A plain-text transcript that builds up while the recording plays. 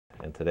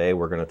and today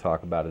we're going to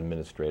talk about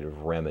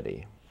administrative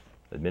remedy.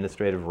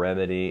 Administrative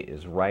remedy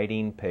is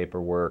writing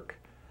paperwork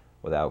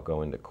without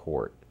going to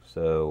court.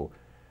 So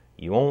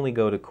you only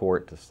go to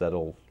court to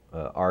settle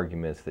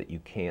arguments that you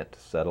can't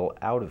settle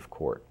out of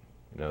court.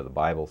 You know, the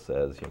Bible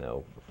says,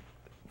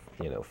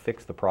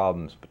 fix the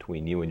problems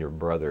between you and your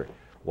brother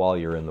while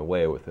you're in the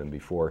way with him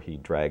before he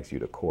drags you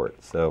to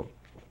court. So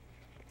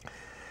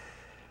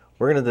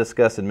we're going to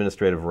discuss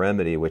administrative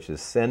remedy, which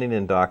is sending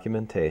in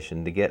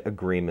documentation to get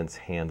agreements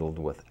handled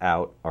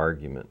without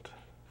argument.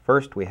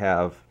 First, we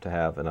have to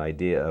have an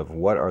idea of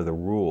what are the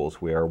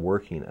rules we are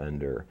working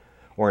under,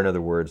 or in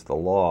other words, the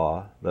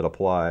law that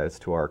applies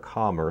to our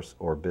commerce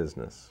or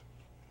business.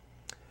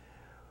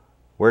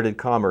 Where did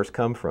commerce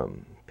come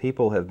from?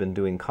 People have been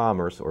doing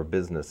commerce or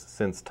business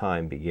since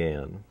time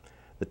began.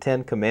 The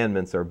 10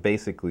 Commandments are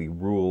basically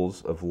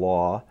rules of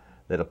law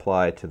that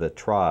apply to the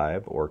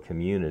tribe or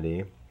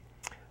community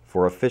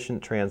for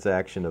efficient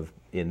transaction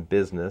in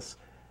business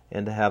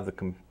and to have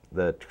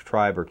the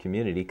tribe or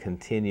community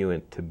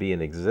continue to be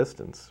in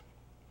existence.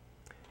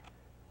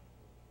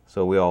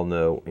 So we all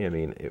know,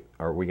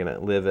 are we going to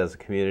live as a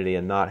community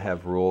and not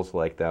have rules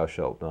like thou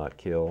shalt not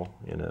kill,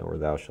 or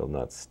thou shalt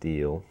not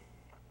steal?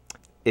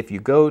 If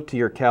you go to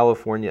your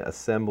California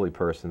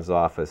Assemblyperson's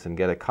office and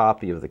get a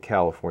copy of the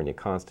California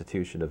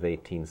Constitution of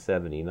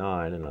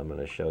 1879, and I'm going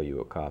to show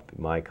you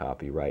my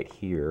copy right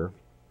here,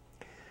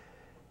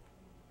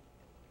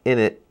 in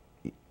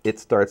it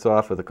starts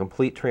off with a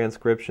complete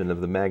transcription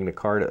of the Magna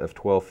Carta of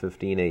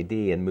 1215 AD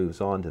and moves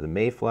on to the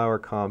Mayflower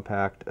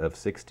Compact of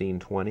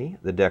 1620,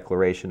 the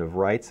Declaration of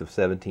Rights of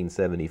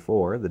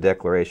 1774, the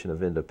Declaration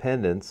of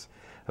Independence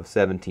of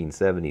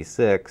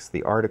 1776,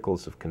 the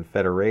Articles of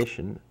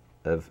Confederation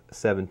of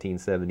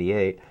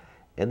 1778,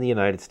 and the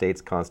United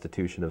States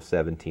Constitution of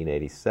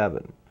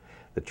 1787,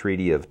 the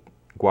Treaty of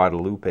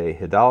Guadalupe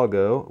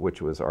Hidalgo,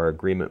 which was our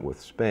agreement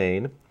with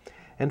Spain,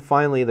 and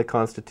finally the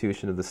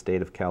Constitution of the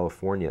State of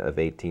California of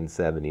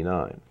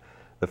 1879.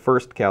 The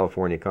first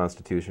California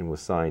Constitution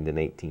was signed in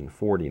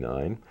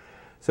 1849,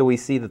 so we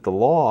see that the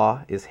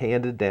law is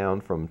handed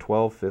down from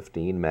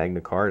 1215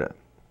 Magna Carta,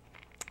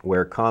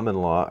 where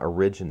common law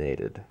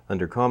originated.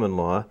 Under common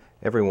law,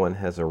 everyone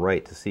has a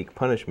right to seek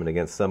punishment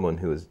against someone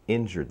who has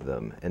injured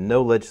them, and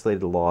no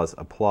legislative laws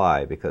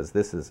apply because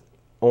this is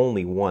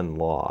only one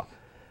law.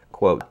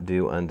 Quote,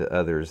 do unto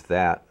others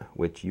that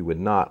which you would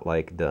not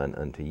like done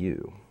unto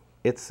you.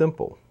 It's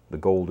simple, the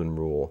golden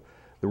rule.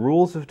 The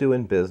rules of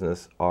doing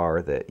business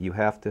are that you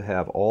have to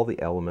have all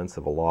the elements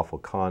of a lawful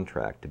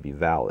contract to be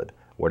valid.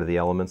 What are the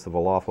elements of a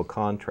lawful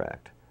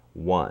contract?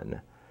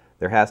 1.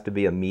 There has to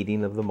be a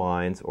meeting of the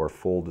minds or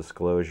full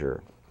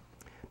disclosure,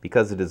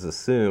 because it is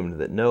assumed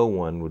that no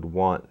one would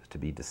want to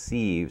be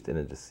deceived in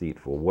a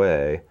deceitful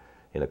way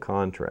in a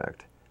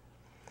contract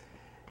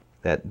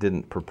that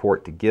didn't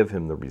purport to give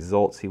him the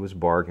results he was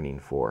bargaining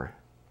for.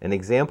 An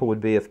example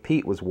would be if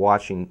Pete was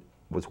watching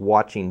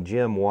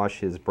Jim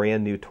wash his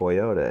brand new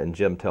Toyota, and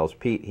Jim tells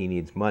Pete he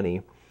needs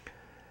money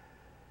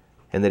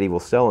and that he will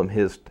sell him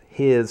his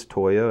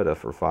Toyota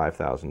for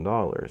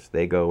 $5,000.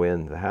 They go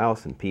in the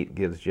house and Pete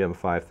gives Jim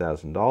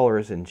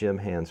 $5,000 and Jim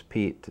hands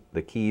Pete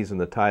the keys and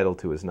the title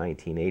to his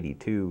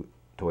 1982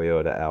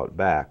 Toyota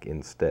Outback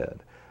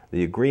instead.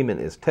 The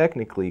agreement is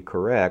technically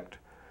correct,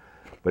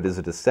 but is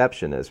a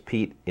deception as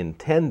Pete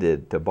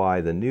intended to buy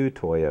the new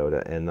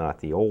Toyota and not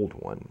the old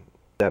one.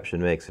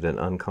 Deception makes it an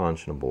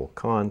unconscionable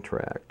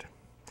contract.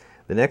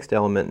 The next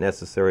element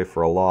necessary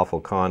for a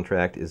lawful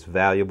contract is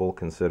valuable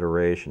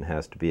consideration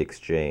has to be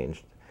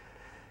exchanged.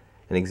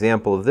 An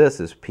example of this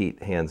is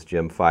Pete hands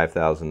Jim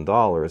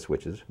 $5,000,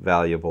 which is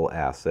valuable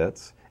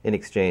assets, in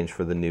exchange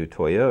for the new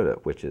Toyota,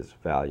 which is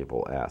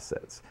valuable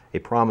assets. A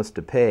promise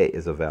to pay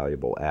is a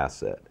valuable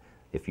asset.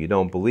 If you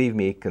don't believe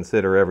me,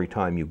 consider every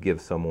time you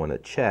give someone a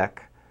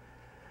check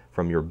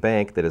from your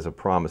bank that is a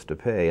promise to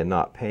pay and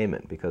not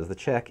payment, because the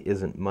check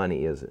isn't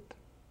money, is it?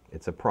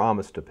 It's a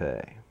promise to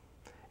pay.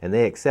 And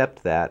they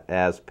accept that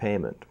as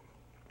payment.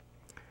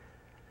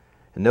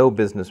 And no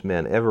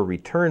businessman ever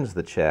returns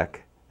the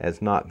check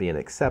as not being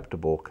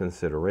acceptable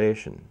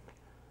consideration.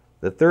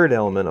 The third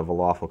element of a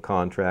lawful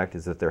contract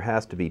is that there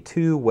has to be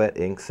 2 wet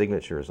ink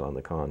signatures on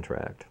the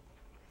contract.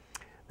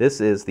 This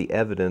is the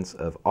evidence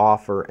of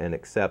offer and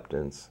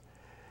acceptance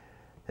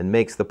and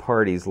makes the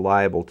parties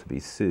liable to be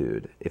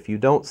sued. If you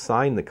don't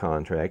sign the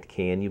contract,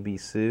 can you be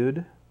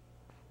sued?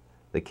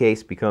 The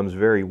case becomes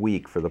very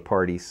weak for the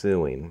party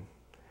suing.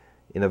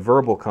 In a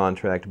verbal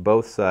contract,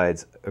 both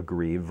sides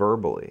agree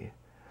verbally,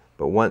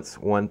 but once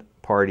one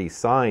party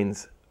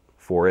signs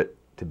for it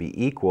to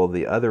be equal,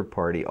 the other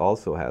party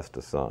also has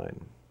to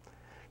sign.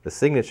 The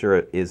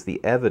signature is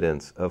the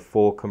evidence of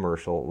full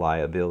commercial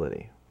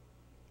liability.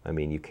 I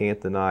mean, you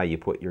can't deny you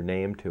put your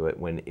name to it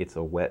when it's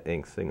a wet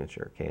ink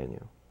signature, can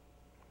you?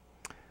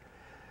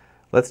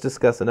 Let's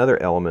discuss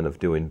another element of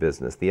doing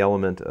business, the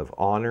element of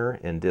honor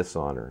and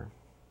dishonor.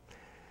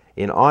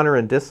 In honor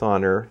and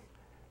dishonor,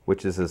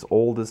 which is as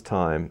old as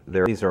time,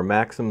 these are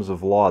maxims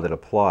of law that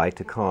apply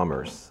to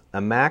commerce.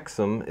 A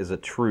maxim is a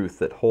truth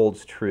that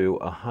holds true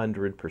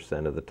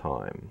 100% of the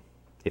time.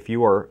 If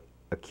you are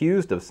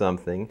accused of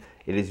something,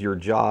 it is your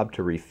job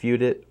to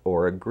refute it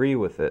or agree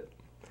with it.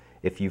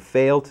 If you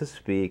fail to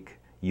speak,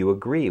 you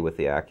agree with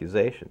the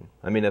accusation.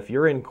 I mean, if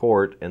you're in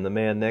court and the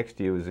man next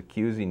to you is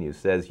accusing you,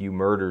 says you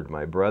murdered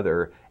my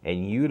brother,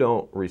 and you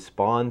don't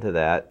respond to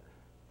that,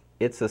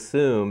 it's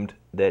assumed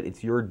that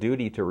it's your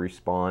duty to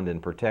respond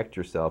and protect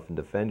yourself and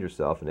defend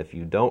yourself, and if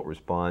you don't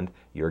respond,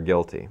 you're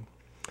guilty.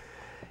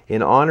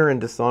 In honor and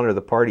dishonor,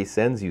 the party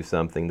sends you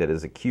something that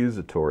is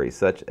accusatory,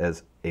 such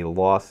as a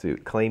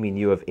lawsuit claiming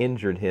you have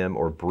injured him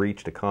or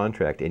breached a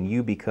contract, and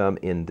you become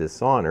in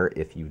dishonor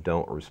if you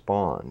don't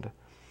respond.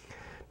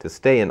 To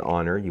stay in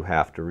honor, you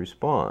have to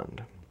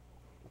respond.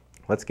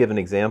 Let's give an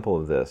example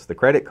of this. The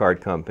credit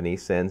card company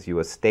sends you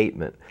a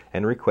statement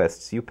and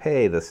requests you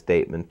pay the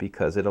statement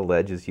because it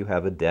alleges you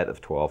have a debt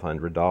of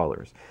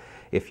 $1,200.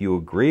 If you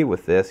agree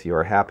with this, you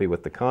are happy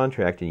with the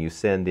contract, and you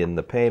send in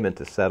the payment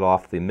to set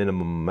off the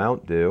minimum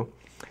amount due,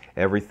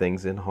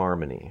 everything's in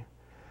harmony.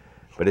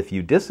 But if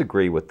you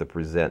disagree with the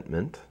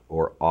presentment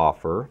or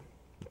offer,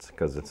 it's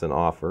because it's an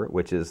offer,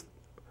 which is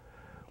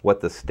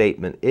what the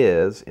statement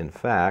is, in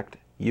fact,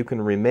 you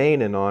can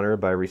remain in honor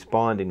by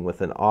responding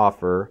with an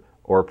offer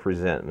or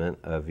presentment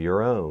of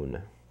your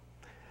own.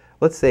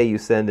 Let's say you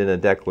send in a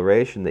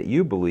declaration that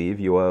you believe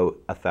you owe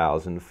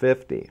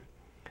 $1,050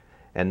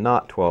 and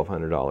not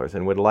 $1,200,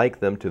 and would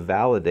like them to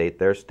validate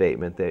their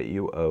statement that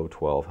you owe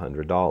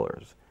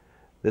 $1,200.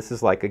 This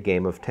is like a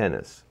game of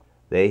tennis.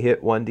 They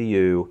hit one to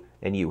you,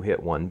 and you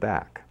hit one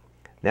back.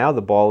 Now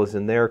the ball is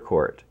in their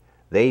court.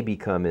 They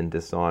become in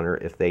dishonor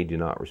if they do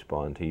not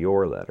respond to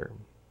your letter.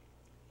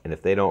 And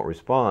if they don't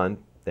respond,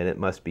 then it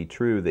must be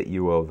true that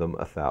you owe them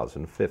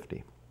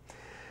 $1,050.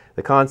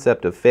 The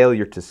concept of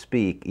failure to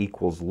speak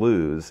equals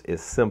lose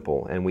is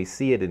simple, and we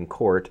see it in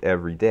court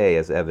every day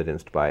as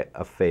evidenced by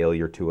a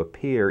failure to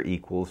appear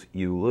equals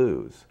you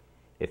lose.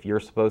 If you're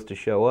supposed to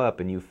show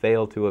up and you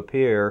fail to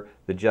appear,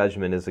 the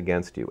judgment is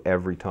against you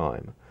every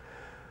time.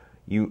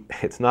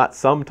 It's not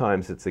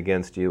sometimes it's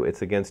against you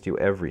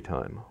every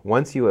time.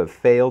 Once you have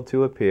failed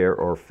to appear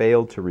or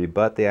failed to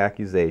rebut the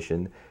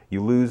accusation,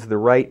 you lose the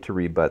right to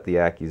rebut the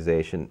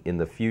accusation in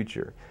the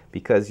future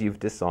because you've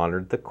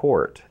dishonored the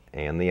court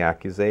and the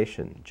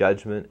accusation.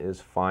 Judgment is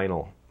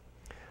final.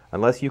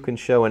 Unless you can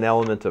show an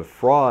element of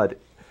fraud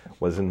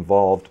was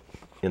involved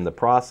in the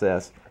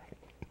process,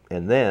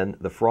 and then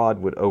the fraud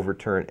would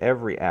overturn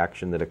every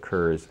action that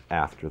occurs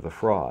after the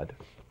fraud.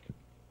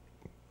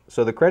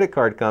 So the credit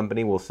card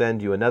company will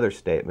send you another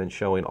statement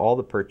showing all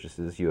the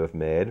purchases you have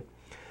made,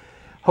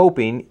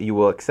 hoping you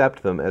will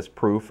accept them as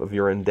proof of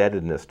your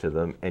indebtedness to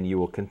them, and you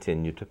will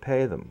continue to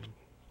pay them.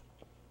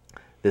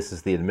 This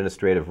is the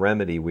administrative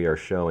remedy we are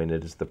showing.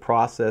 It is the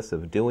process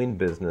of doing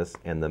business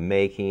and the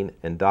making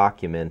and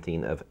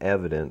documenting of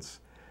evidence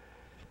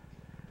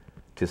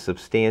to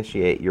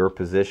substantiate your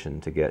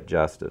position to get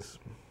justice.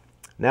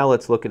 Now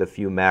let's look at a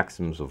few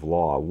maxims of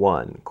law.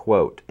 1,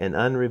 quote, an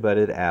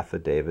unrebutted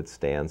affidavit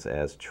stands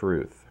as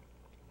truth.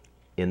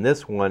 In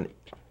this one,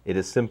 it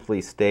is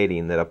simply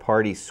stating that a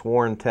party's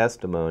sworn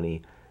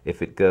testimony,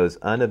 if it goes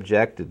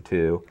unobjected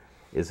to,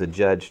 is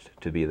adjudged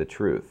to be the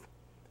truth.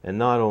 And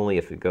not only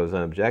if it goes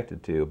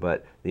unobjected to,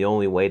 but the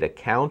only way to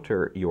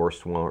counter your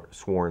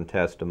sworn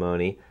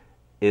testimony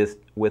is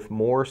with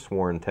more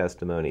sworn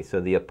testimony.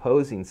 So the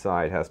opposing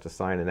side has to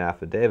sign an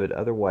affidavit.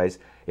 Otherwise,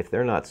 if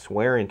they're not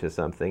swearing to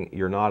something,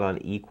 you're not on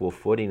equal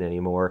footing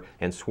anymore,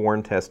 and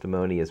sworn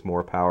testimony is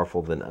more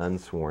powerful than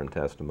unsworn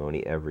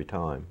testimony every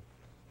time.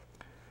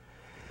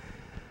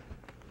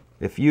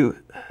 If you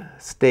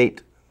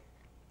state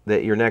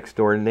that your next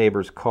door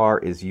neighbor's car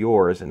is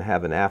yours and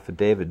have an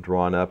affidavit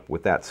drawn up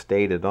with that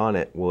stated on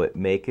it, will it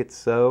make it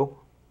so?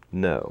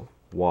 No.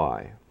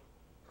 Why?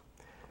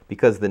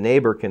 Because the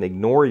neighbor can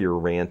ignore your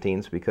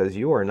rantings because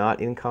you are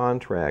not in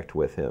contract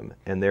with him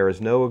and there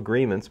is no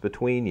agreements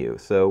between you,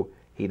 so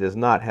he does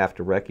not have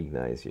to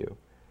recognize you.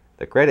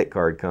 The credit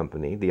card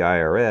company, the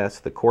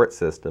IRS, the court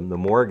system, the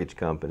mortgage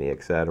company,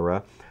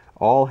 etc.,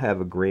 all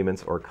have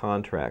agreements or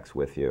contracts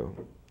with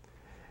you,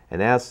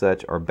 and as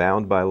such are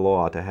bound by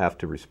law to have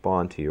to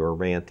respond to your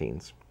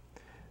rantings.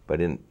 But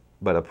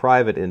a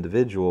private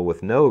individual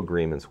with no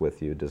agreements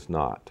with you does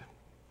not.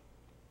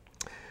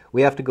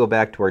 We have to go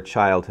back to our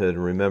childhood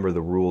and remember the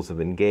rules of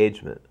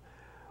engagement.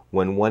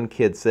 When one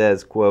kid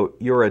says, quote,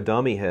 you're a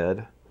dummy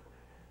head,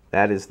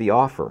 that is the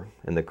offer,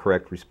 and the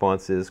correct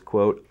response is,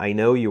 quote, I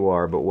know you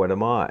are, but what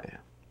am I?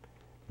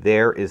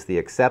 There is the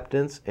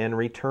acceptance and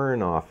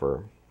return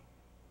offer.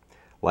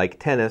 Like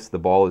tennis, the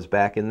ball is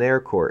back in their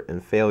court,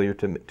 and failure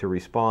to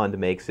respond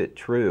makes it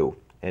true.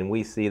 And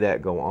we see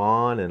that go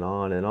on and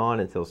on and on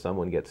until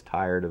someone gets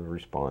tired of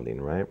responding,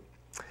 right?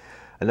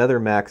 Another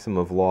maxim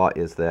of law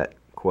is that,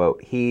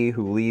 quote, he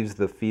who leaves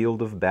the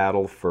field of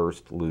battle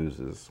first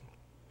loses.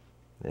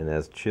 And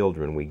as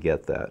children, we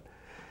get that.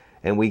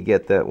 And we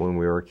get that when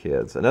we were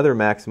kids. Another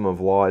maxim of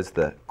law is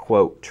that,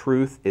 quote,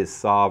 truth is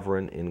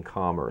sovereign in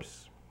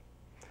commerce.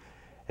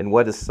 And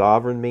what does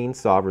sovereign mean?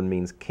 Sovereign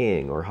means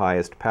king or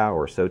highest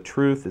power. So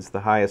truth is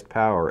the highest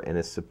power and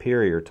is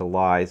superior to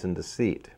lies and deceit.